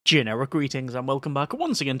Generic greetings and welcome back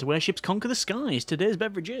once again to Airships Conquer the Skies. Today's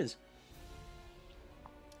beverage is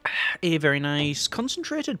a very nice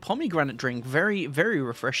concentrated pomegranate drink, very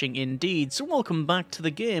refreshing indeed. So welcome back to the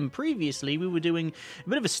game. Previously we were doing a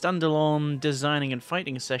bit of a standalone designing and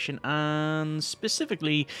fighting session, and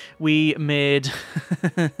specifically we made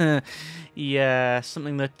yeah,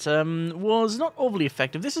 something that was not overly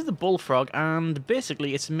effective. This is the bullfrog, and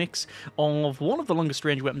basically it's a mix of one of the longest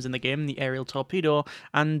range weapons in the game, the aerial torpedo,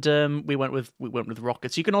 and we went with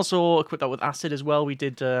rockets. You can also equip that with acid as well. We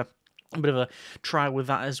did a bit of a try with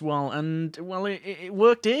that as well, and well, it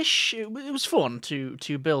worked-ish. It was fun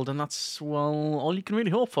to build, and that's, well, all you can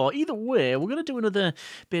really hope for. Either way, we're going to do another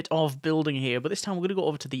bit of building here, but this time we're going to go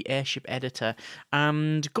over to the airship editor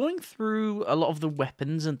and going through a lot of the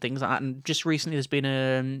weapons and things like that. And just recently there's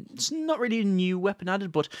been it's not really a new weapon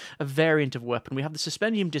added, but a variant of weapon. We have the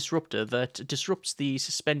suspendium disruptor that disrupts the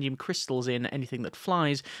suspendium crystals in anything that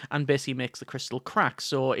flies and basically makes the crystal crack,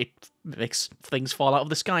 so it makes things fall out of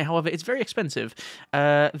the sky. However, it's very expensive.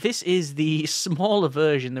 This is the smaller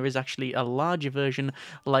version. There is actually a larger version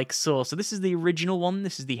like so. So this is the original one.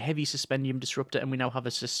 This is the heavy suspendium disruptor, and we now have a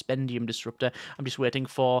suspendium disruptor. I'm just waiting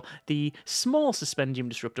for the small suspendium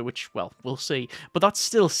disruptor, which, well, we'll see. But that's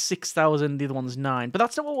still 6,000, the other one's 9. But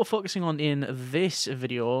that's not what we're focusing on in this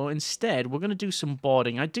video. Instead, we're going to do some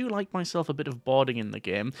boarding. I do like myself a bit of boarding in the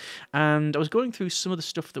game, and I was going through some of the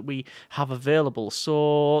stuff that we have available.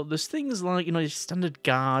 So there's things like, you know, your standard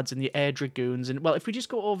guards and the air dragoons, and, well, if we just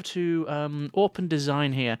go over to open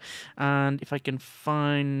design here, and if I can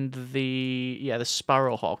find the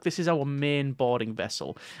Sparrowhawk, this is our main boarding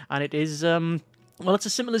vessel, and it is well, it's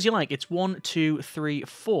as simple as you like. It's 1, 2, 3,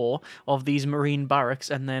 4 of these marine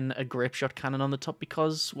barracks, and then a grape shot cannon on the top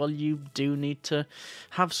because, well, you do need to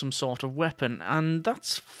have some sort of weapon, and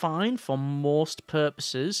that's fine for most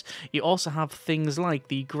purposes. You also have things like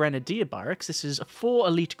the grenadier barracks. This is 4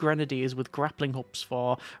 elite grenadiers with grappling hooks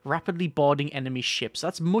for rapidly boarding enemy ships.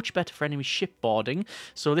 That's much better for enemy ship boarding,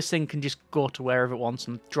 so this thing can just go to wherever it wants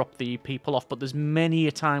and drop the people off. But there's many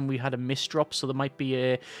a time we had a misdrop, so there might be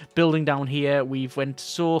a building down here. We've went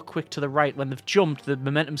so quick to the right when they've jumped, the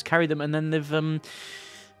momentum's carried them, and then they've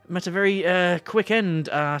met a very quick end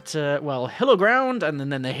at well, hillow ground, and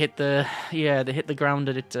then they hit the ground,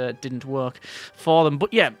 and it didn't work for them.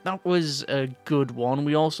 But yeah, that was a good one.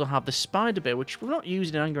 We also have the spider bit, which we've not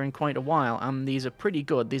used in anger in quite a while, and these are pretty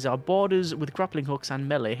good. These are boarders with grappling hooks and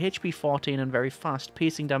melee, HP 14 and very fast.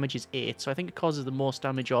 Piercing damage is 8, so I think it causes the most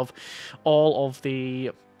damage of all of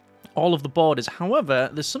the boarders. However,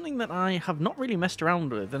 there's something that I have not really messed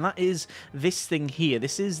around with, and that is this thing here.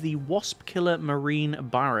 This is the Waspkiller Marine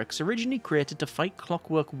Barracks, originally created to fight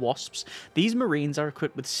clockwork wasps. These Marines are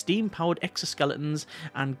equipped with steam-powered exoskeletons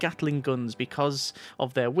and Gatling guns. Because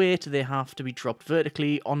of their weight, they have to be dropped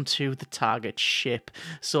vertically onto the target ship.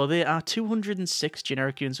 So they are 206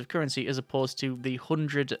 generic units of currency as opposed to the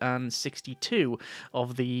 162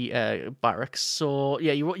 of the barracks. So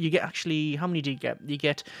yeah, you get, actually, how many do you get? You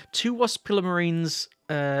get 2 Waspkiller Marines,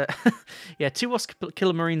 yeah, 2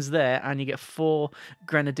 Waspkiller Marines there, and you get 4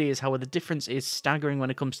 Grenadiers. However, the difference is staggering when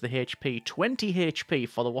it comes to the HP. 20 HP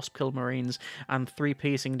for the Waspkiller Marines and 3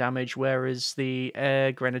 piercing damage, whereas the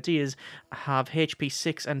Grenadiers have HP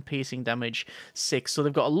 6 and piercing damage 6. So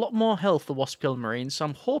they've got a lot more health, the Waspkiller Marines, so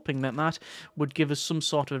I'm hoping that that would give us some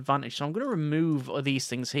sort of advantage. So I'm going to remove these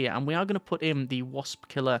things here, and we are going to put in the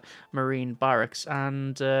Waspkiller Marine Barracks,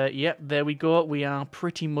 and yep, there we go. We are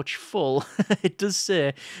pretty much full. It does say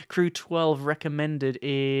crew 12 recommended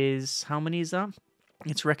is, how many is that?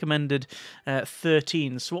 It's recommended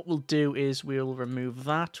 13. So what we'll do is we'll remove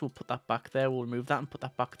that. We'll put that back there. We'll remove that and put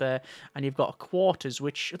that back there. And you've got quarters,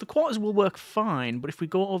 which the quarters will work fine. But if we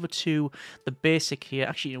go over to the basic here,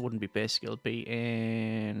 actually it wouldn't be basic. It'll be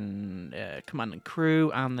in command and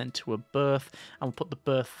crew, and then to a berth. And we'll put the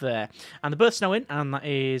berth there. And the berth's now in, and that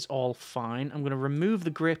is all fine. I'm going to remove the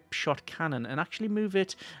grape shot cannon and actually move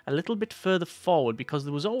it a little bit further forward, because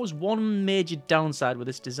there was always one major downside with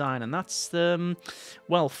this design, and that's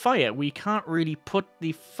well, fire. We can't really put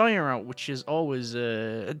the fire out, which is always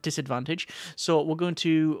a disadvantage. So we're going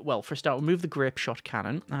to, well, for a start, we'll move the grape shot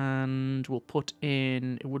cannon, and we'll put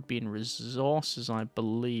in, it would be in resources, I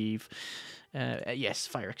believe. Yes,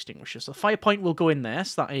 fire extinguisher. So the fire point will go in there,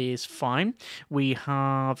 so that is fine. We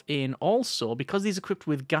have in also, because these are equipped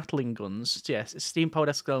with Gatling guns, yes, steam-powered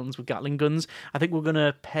exoskeletons with Gatling guns, I think we're going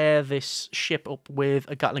to pair this ship up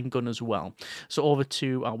with a Gatling gun as well. So over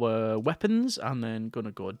to our weapons, and then going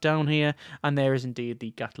to go down here, and there is indeed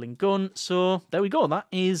the Gatling gun. So there we go. That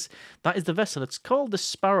is the vessel. It's called the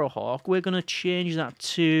Sparrowhawk. We're going to change that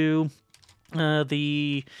to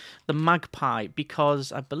the magpie,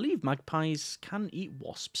 because I believe magpies can eat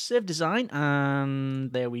wasps. Save design,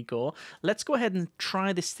 and there we go. Let's go ahead and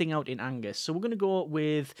try this thing out in Angus. So we're going to go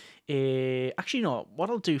with a... Actually, no. What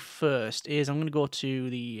I'll do first is I'm going to go to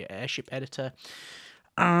the airship editor,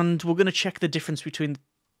 and we're going to check the difference between...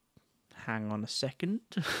 Hang on a second.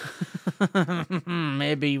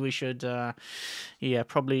 Maybe we should, yeah,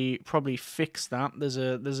 probably fix that. There's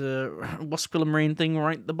a Waspkiller Marine thing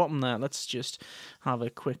right at the bottom there. Let's just have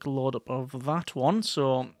a quick load up of that one.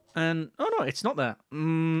 So, and oh no, it's not there.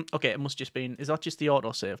 Okay, it must just been. Is that just the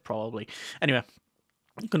autosave? Probably. Anyway,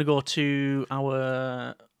 I'm gonna go to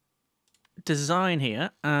our design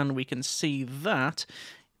here, and we can see that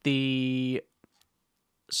the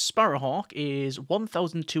Sparrowhawk is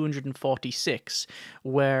 1,246,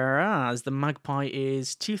 whereas the Magpie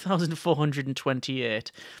is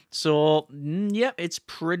 2,428. So, yeah, it's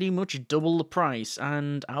pretty much double the price.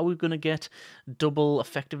 And are we going to get double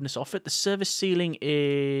effectiveness off it? The service ceiling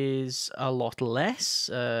is a lot less.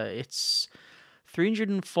 It's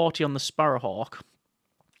 340 on the Sparrowhawk.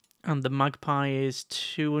 And the Magpie is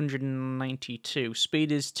 292.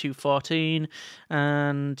 Speed is 214.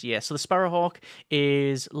 And yeah, so the Sparrowhawk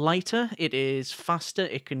is lighter. It is faster.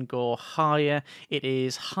 It can go higher. It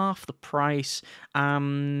is half the price.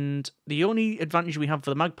 And the only advantage we have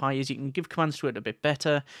for the Magpie is you can give commands to it a bit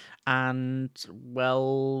better. And,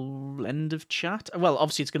 well, end of chat. Well,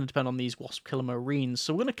 obviously it's going to depend on these Waspkiller Marines.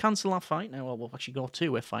 So we're going to cancel our fight. Now, well, we'll actually go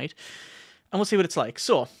to a fight. And we'll see what it's like.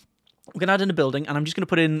 So... we're going to add in a building, and I'm just going to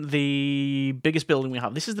put in the biggest building we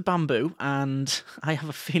have. This is the bamboo, and I have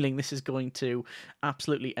a feeling this is going to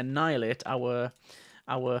absolutely annihilate our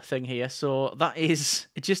thing here. So that is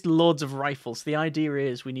just loads of rifles. The idea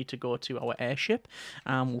is we need to go to our airship,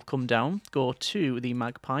 and we'll come down, go to the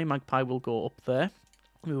Magpie. Magpie will go up there.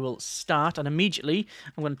 We will start, and immediately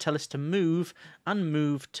I'm going to tell us to move and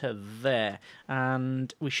move to there.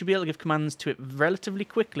 And we should be able to give commands to it relatively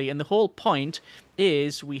quickly. And the whole point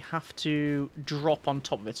is we have to drop on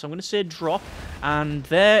top of it. So I'm going to say drop, and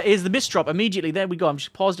there is the misdrop immediately. There we go. I'm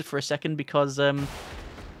just paused it for a second because...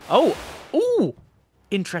 oh! Ooh!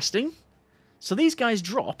 Interesting. So these guys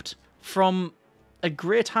dropped from a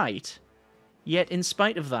great height, yet in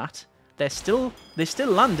spite of that, they still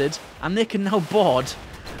landed, and they can now board.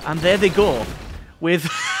 And there they go, with...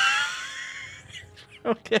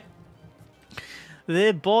 okay.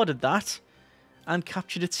 They boarded that and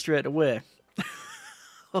captured it straight away.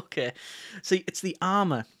 Okay. See, it's the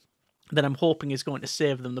armour that I'm hoping is going to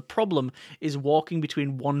save them. The problem is walking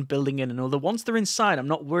between one building and another. Once they're inside, I'm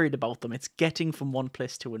not worried about them. It's getting from one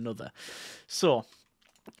place to another. So...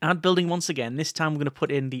 add building once again. This time we're going to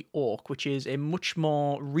put in the Orc, which is a much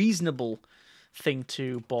more reasonable thing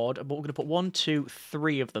to board. But we're going to put 1, 2,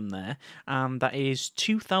 3 of them there. And that is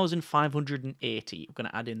 2,580. We're going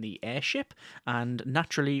to add in the airship. And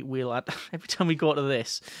naturally, we'll add... every time we go to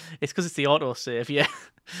this, it's because it's the autosave, yeah.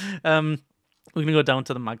 We're going to go down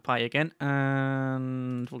to the Magpie again,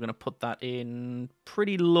 and we're going to put that in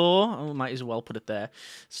pretty low. Oh, we might as well put it there.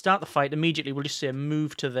 Start the fight immediately. We'll just say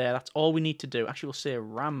move to there. That's all we need to do. Actually, we'll say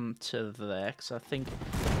ram to there, because I think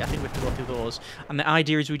we have to go through those. And the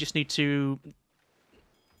idea is we just need to...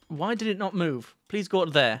 why did it not move? Please go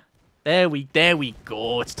to there. There we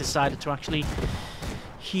go. It's decided to actually...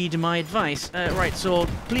 heed my advice. Right, so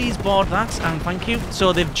please board that, and thank you.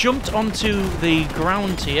 So they've jumped onto the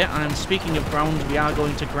ground here, and speaking of ground, we are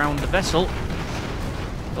going to ground the vessel.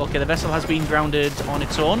 Okay, the vessel has been grounded on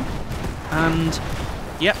its own, and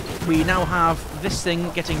yep, we now have this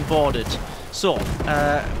thing getting boarded. So,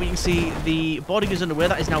 we can see the boarding is underway.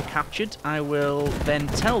 That is now captured. I will then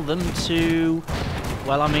tell them to,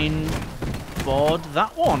 well, I mean, board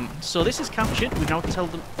that one. So this is captured. We've now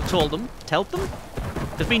told them?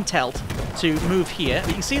 They've been told to move here.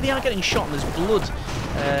 You can see they are getting shot, and there's blood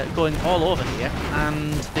going all over here.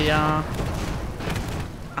 And they are...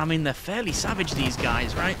 I mean, they're fairly savage, these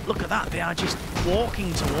guys, right? Look at that. They are just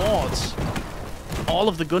walking towards all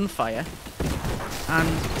of the gunfire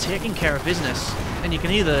and taking care of business. And you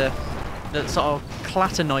can hear the sort of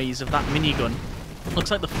clatter noise of that minigun.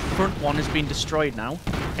 Looks like the front one has been destroyed now.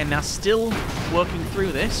 And they're still working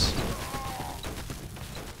through this.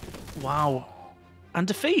 Wow. And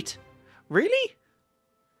defeat. Really?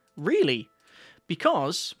 Really?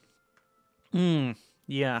 Because...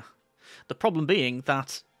 yeah. The problem being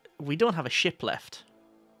that we don't have a ship left.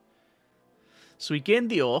 So we gained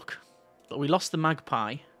the Orc, but we lost the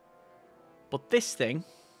Magpie. But this thing...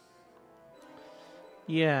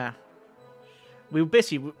 yeah. We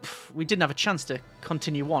basically... we didn't have a chance to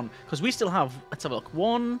continue on. Because we still have... let's have a look.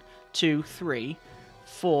 1, 2, 3...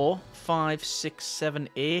 4, 5, 6, 7,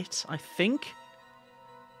 8, I think.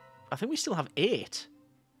 I think we still have 8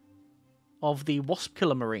 of the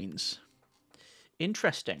Waspkiller Marines.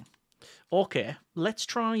 Interesting. Okay, let's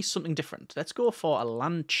try something different. Let's go for a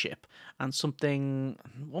land ship and something...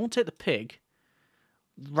 Won't take the pig.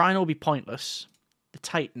 Rhino will be pointless. The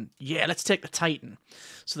Titan. Yeah, let's take the Titan.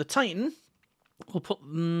 So the Titan, we'll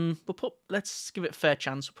put... let's give it a fair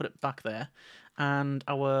chance. We'll put it back there. And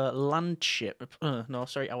our land ship...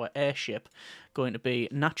 our airship going to be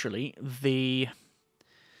naturally the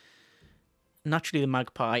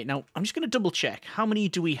Magpie. Now, I'm just going to double check. How many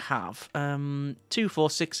do we have? 2, 4,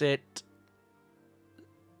 6, 8...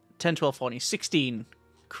 10, 12, 14, 16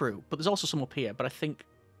 crew. But there's also some up here, but I think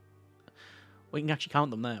we can actually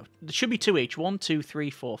count them there. There should be 2 each. 1, 2,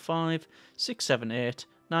 3, 4, 5, 6, 7, 8,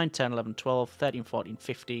 9, 10, 11, 12, 13, 14,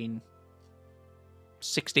 15,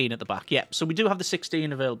 16 at the back. Yeah, so we do have the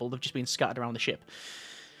 16 available. They've just been scattered around the ship.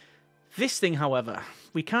 This thing, however,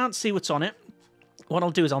 we can't see what's on it. What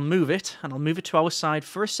I'll do is I'll move it, and I'll move it to our side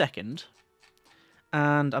for a second.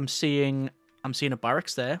 And I'm seeing a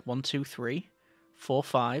barracks there. 1, 2, 3. 4,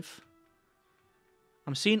 5.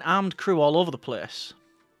 I'm seeing armed crew all over the place.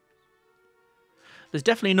 There's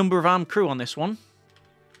definitely a number of armed crew on this one.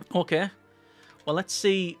 Okay. Well, let's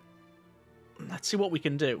see what we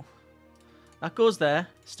can do. That goes there.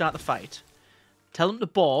 Start the fight. Tell them to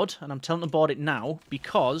board, and I'm telling them to board it now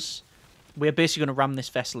because we're basically going to ram this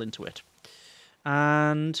vessel into it.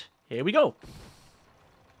 And here we go.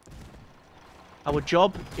 Our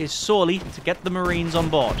job is solely to get the Marines on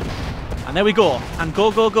board. And there we go. And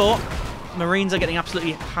go, go, go. Marines are getting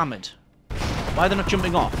absolutely hammered. Why are they not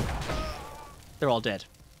jumping off? They're all dead.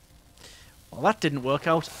 Well, that didn't work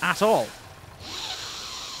out at all.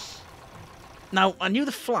 Now, I knew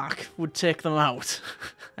the flak would take them out.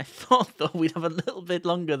 I thought, though, we'd have a little bit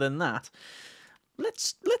longer than that.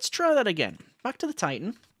 Let's try that again. Back to the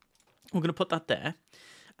Titan. We're going to put that there.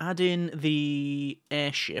 Add in the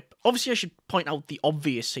airship. Obviously, I should point out the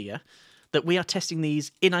obvious here. That we are testing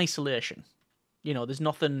these in isolation. You know, there's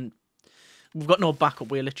nothing... We've got no backup.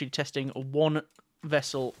 We're literally testing one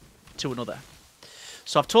vessel to another.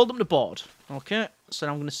 So I've told them to board. Okay, so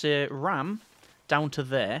now I'm going to say ram down to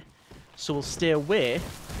there. So we'll stay away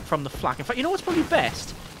from the flak. In fact, you know what's probably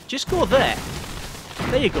best? Just go there.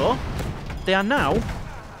 There you go. They are now...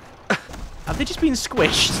 Have they just been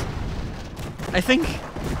squished? I think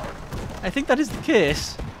that is the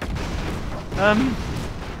case.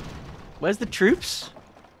 Where's the troops?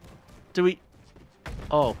 Do we...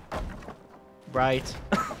 Oh. Right.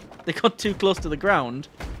 They got too close to the ground.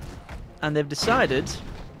 And they've decided...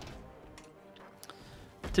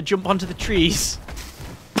 to jump onto the trees.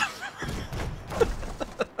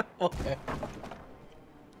 Okay.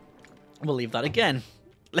 We'll leave that again.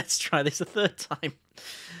 Let's try this a third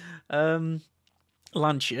time.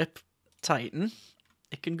 Land ship. Titan.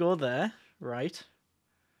 It can go there. Right.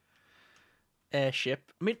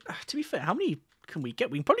 Airship. I mean, to be fair, how many can we get?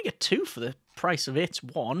 We can probably get 2 for the price of its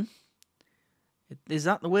 1. Is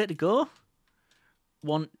that the way to go?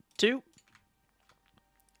 1, 2.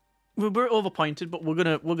 We're overpointed, but we're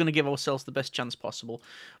gonna give ourselves the best chance possible.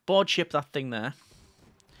 Board ship that thing there.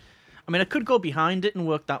 I mean, I could go behind it and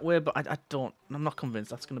work that way, but I'm not convinced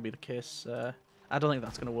that's going to be the case. I don't think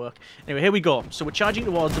that's going to work. Anyway, here we go. So we're charging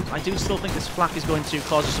towards them. I do still think this flak is going to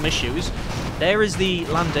cause us some issues. There is the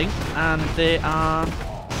landing, and they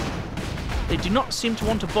do not seem to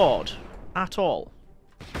want to board at all.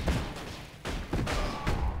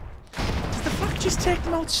 Does the flak just take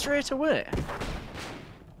them out straight away?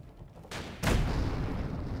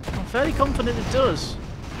 I'm fairly confident it does.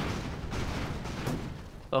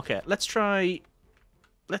 Okay, let's try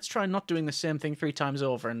not doing the same thing 3 times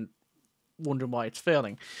over and wondering why it's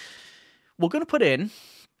failing. We're going to put in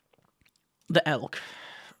the Elk.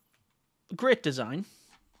 Great design.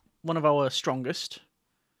 One of our strongest.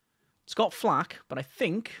 It's got flak, but I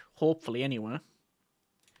think, hopefully anyway,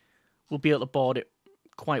 we'll be able to board it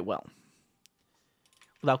quite well.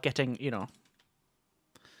 Without getting, you know,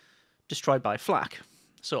 destroyed by flak.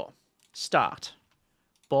 So, start.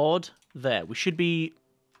 Board there. We should be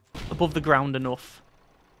above the ground enough.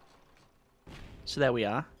 So there we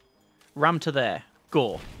are. Ram to there.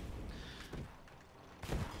 Go.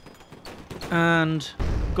 And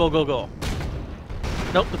go, go, go.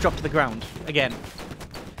 Nope, they've dropped to the ground. Again.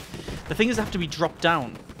 The thing is they have to be dropped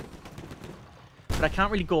down. But I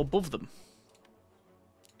can't really go above them.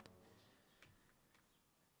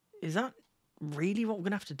 Is that really what we're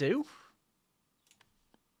going to have to do?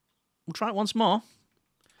 We'll try it once more.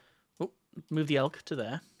 Oh, move the Elk to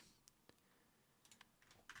there.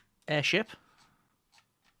 Airship.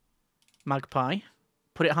 Magpie.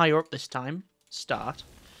 Put it higher up this time. Start.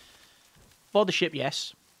 Board the ship,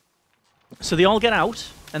 yes. So they all get out,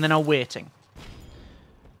 and then are waiting.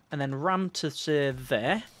 And then ram to, say,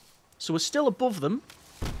 there. So we're still above them.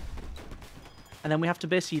 And then we have to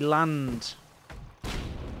basically land.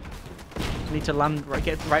 We need to land, right,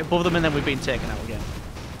 get right above them, and then we've been taken out again.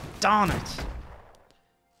 Darn it!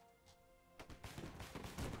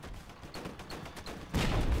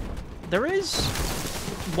 There is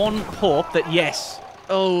one hope that, yes.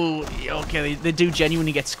 Oh, okay, they do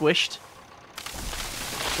genuinely get squished.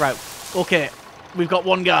 Right, okay. We've got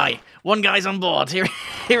one guy. One guy's on board. Here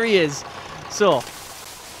he is. So,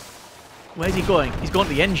 where's he going? He's going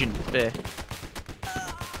to the engine bay.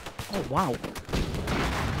 Oh, wow.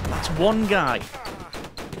 That's one guy.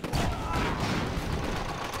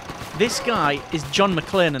 This guy is John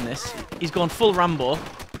McClane in this. He's gone full Rambo.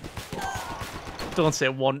 Don't say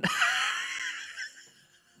one.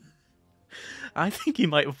 I think he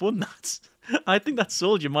might have won that. I think that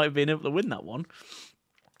soldier might have been able to win that one.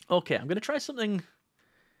 Okay, I'm going to try something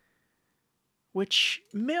which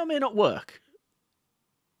may or may not work.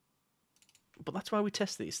 But that's why we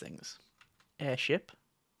test these things. Airship.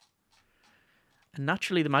 And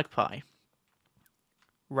naturally the Magpie.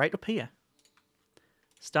 Right up here.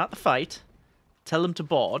 Start the fight. Tell them to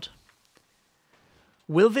board.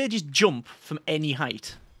 Will they just jump from any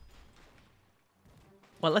height?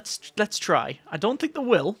 Well, let's try. I don't think they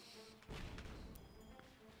will.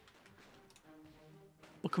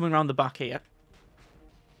 We're coming around the back here.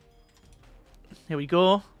 Here we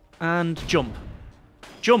go. And jump.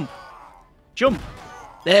 Jump. Jump.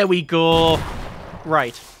 There we go.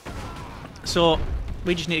 Right. So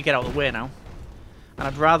we just need to get out of the way now. And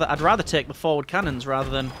I'd rather take the forward cannons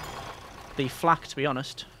rather than the flak, to be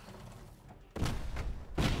honest.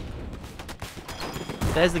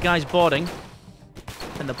 There's the guys boarding.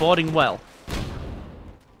 And they're boarding well.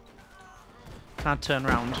 Can't turn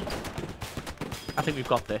around. I think we've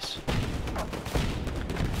got this.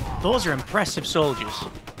 Those are impressive soldiers.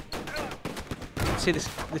 See this?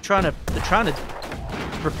 They're trying to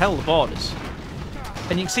repel the borders,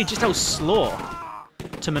 and you can see just how slow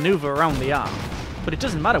to maneuver around they are. But it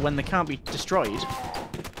doesn't matter when they can't be destroyed.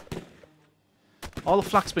 All the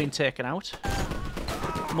flak's been taken out.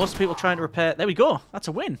 Most people trying to repair. There we go. That's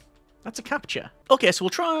a win. That's a capture. Okay, so we'll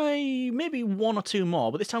try maybe one or two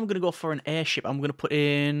more, but this time I'm going to go for an airship. I'm going to put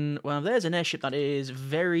in... Well, there's an airship that is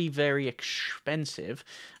very, very expensive.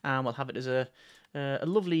 And we'll have it as a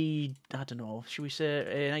lovely... I don't know, should we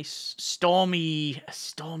say a nice stormy...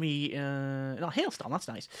 no, hailstorm, that's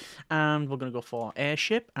nice. And we're going to go for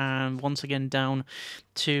airship. And once again, down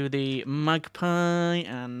to the Magpie.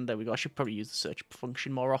 And there we go. I should probably use the search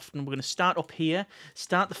function more often. We're going to start up here.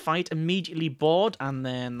 Start the fight. Immediately board. And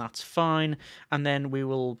then that's fine. And then we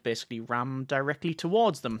will basically ram directly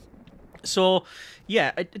towards them. So,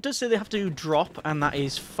 yeah, it does say they have to drop, and that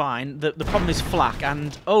is fine. The problem is flak,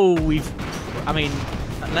 and, oh, I mean,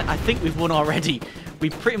 I think we've won already.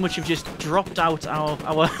 We pretty much have just dropped out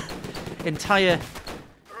our entire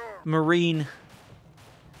marine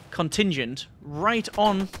contingent right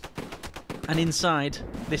on and inside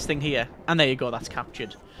this thing here. And there you go, that's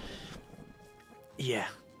captured. Yeah.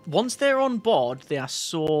 Once they're on board, they are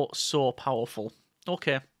so, so powerful.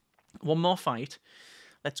 Okay, one more fight.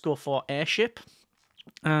 Let's go for airship.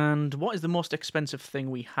 And what is the most expensive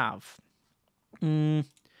thing we have? Well,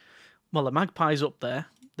 the Magpie's up there.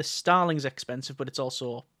 The Starling's expensive, but it's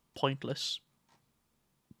also pointless.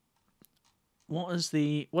 What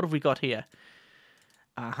have we got here?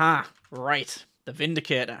 Aha, right. The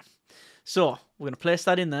Vindicator. So, we're going to place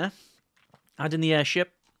that in there. Add in the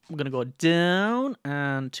airship. We're going to go down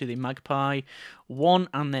and to the Magpie. 1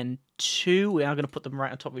 and then 2. We are going to put them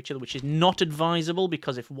right on top of each other, which is not advisable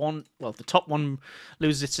because if if the top one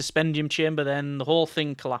loses its suspendium chamber, then the whole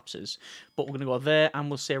thing collapses. But we're going to go there and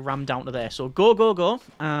we'll say ram down to there. So go, go, go.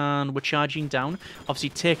 And we're charging down. Obviously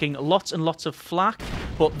taking lots and lots of flak.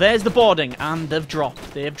 But there's the boarding and they've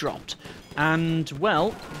dropped. They've dropped. And,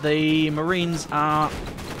 well, the Marines are...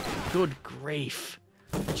 Good grief.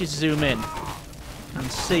 Let's just zoom in and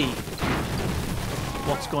see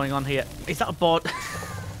what's going on here. Is that a board?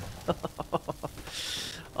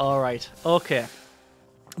 Alright, okay.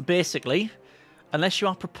 Basically, unless you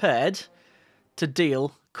are prepared to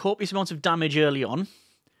deal copious amounts of damage early on,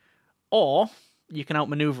 or you can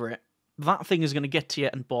outmaneuver it, that thing is going to get to you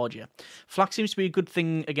and board you. Flak seems to be a good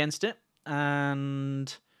thing against it,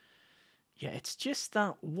 and Yeah, it's just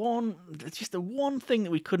that one. It's just the one thing that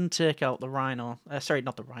we couldn't take out the Rhino. Sorry,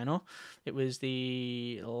 not the Rhino. It was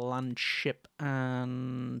the land ship,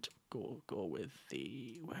 and go with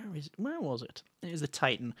the where was it? It was the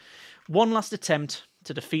Titan. One last attempt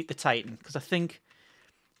to defeat the Titan, because I think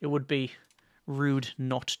it would be rude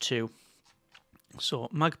not to. So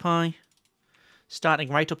Magpie, starting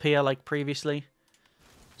right up here like previously.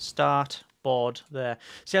 Start. Board there.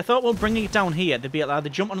 See, I thought, well, bringing it down here, they'd be able to either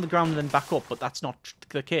jump onto the ground and then back up, but that's not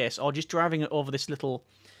the case. Or just driving it over this little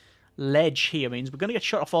ledge here means we're going to get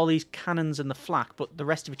shot off all these cannons and the flak, but the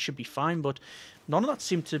rest of it should be fine. But none of that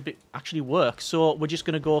seemed to actually work. So we're just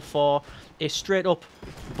going to go for a straight up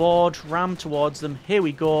board ram towards them. Here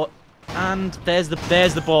we go. And there's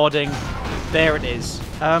the boarding. There it is.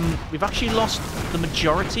 We've actually lost the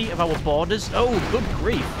majority of our boarders. Oh, good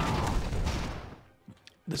grief.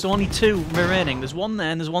 There's only 2 remaining. There's one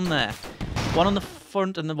there and there's one there. One on the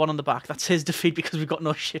front and the one on the back. That's his defeat because we've got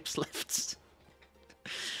no ships left.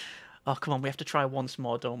 Oh, come on. We have to try once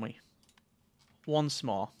more, don't we? Once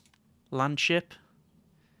more. Land ship.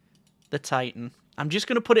 The Titan. I'm just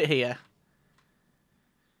going to put it here.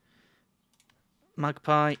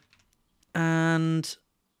 Magpie. And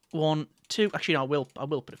 1, 2. Actually, no, I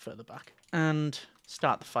will put it further back. And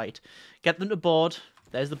start the fight. Get them to board.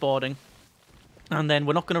 There's the boarding. And then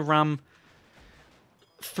we're not going to ram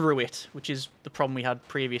through it, which is the problem we had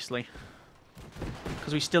previously.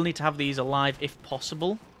 Because we still need to have these alive if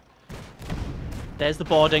possible. There's the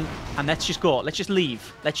boarding. And let's just go. Let's just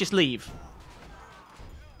leave. Let's just leave.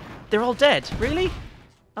 They're all dead. Really?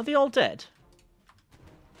 Are they all dead?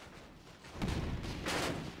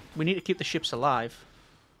 We need to keep the ships alive.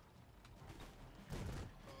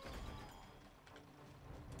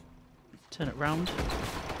 Turn it round.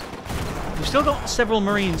 We've still got several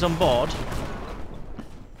Marines on board.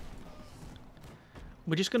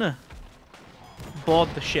 We're just going to board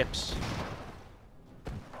the ships.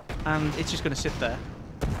 And it's just going to sit there.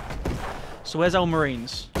 So where's our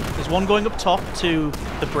Marines? There's one going up top to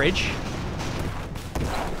the bridge.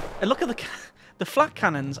 And look at the flak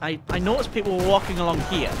cannons. I noticed people were walking along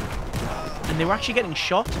here. And they were actually getting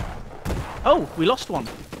shot. Oh, we lost one.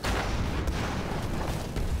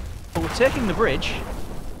 But we're taking the bridge.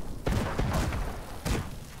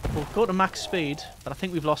 We'll go to max speed, but I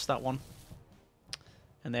think we've lost that one.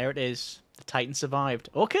 And there it is. The Titan survived.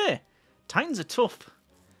 Okay. Titans are tough.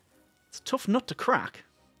 It's a tough nut to crack.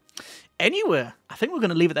 Anyway, I think we're going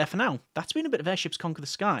to leave it there for now. That's been a bit of Airships Conquer the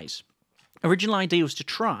Skies. Original idea was to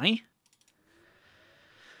try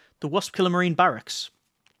the Waspkiller Marine Barracks.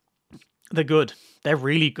 They're good. They're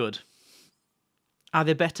really good. Are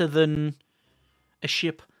they better than a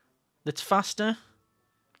ship that's faster?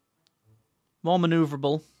 More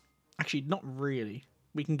manoeuvrable? Actually, not really.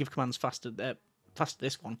 We can give commands faster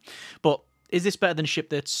this one. But is this better than a ship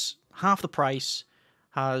that's half the price,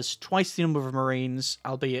 has twice the number of Marines,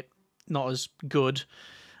 albeit not as good,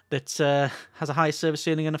 that has a higher service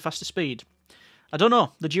ceiling and a faster speed? I don't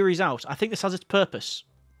know. The jury's out. I think this has its purpose.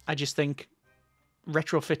 I just think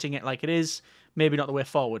retrofitting it like it is, maybe not the way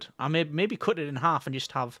forward. I maybe cut it in half and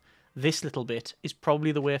just have this little bit is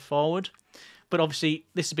probably the way forward. But obviously,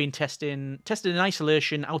 this has been tested in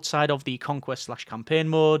isolation outside of the Conquest/campaign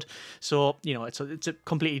mode. So, you know, it's a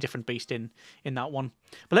completely different beast in that one.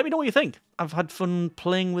 But let me know what you think. I've had fun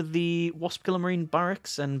playing with the Waspkiller Marine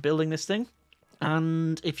Barracks and building this thing.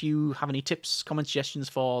 And if you have any tips, comments, suggestions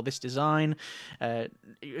for this design,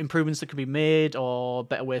 improvements that can be made, or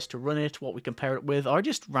better ways to run it, what we compare it with, or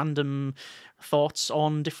just random thoughts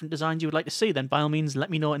on different designs you would like to see, then by all means let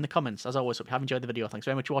me know in the comments. As always, hope you have enjoyed the video. Thanks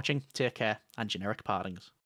very much for watching. Take care, and generic partings.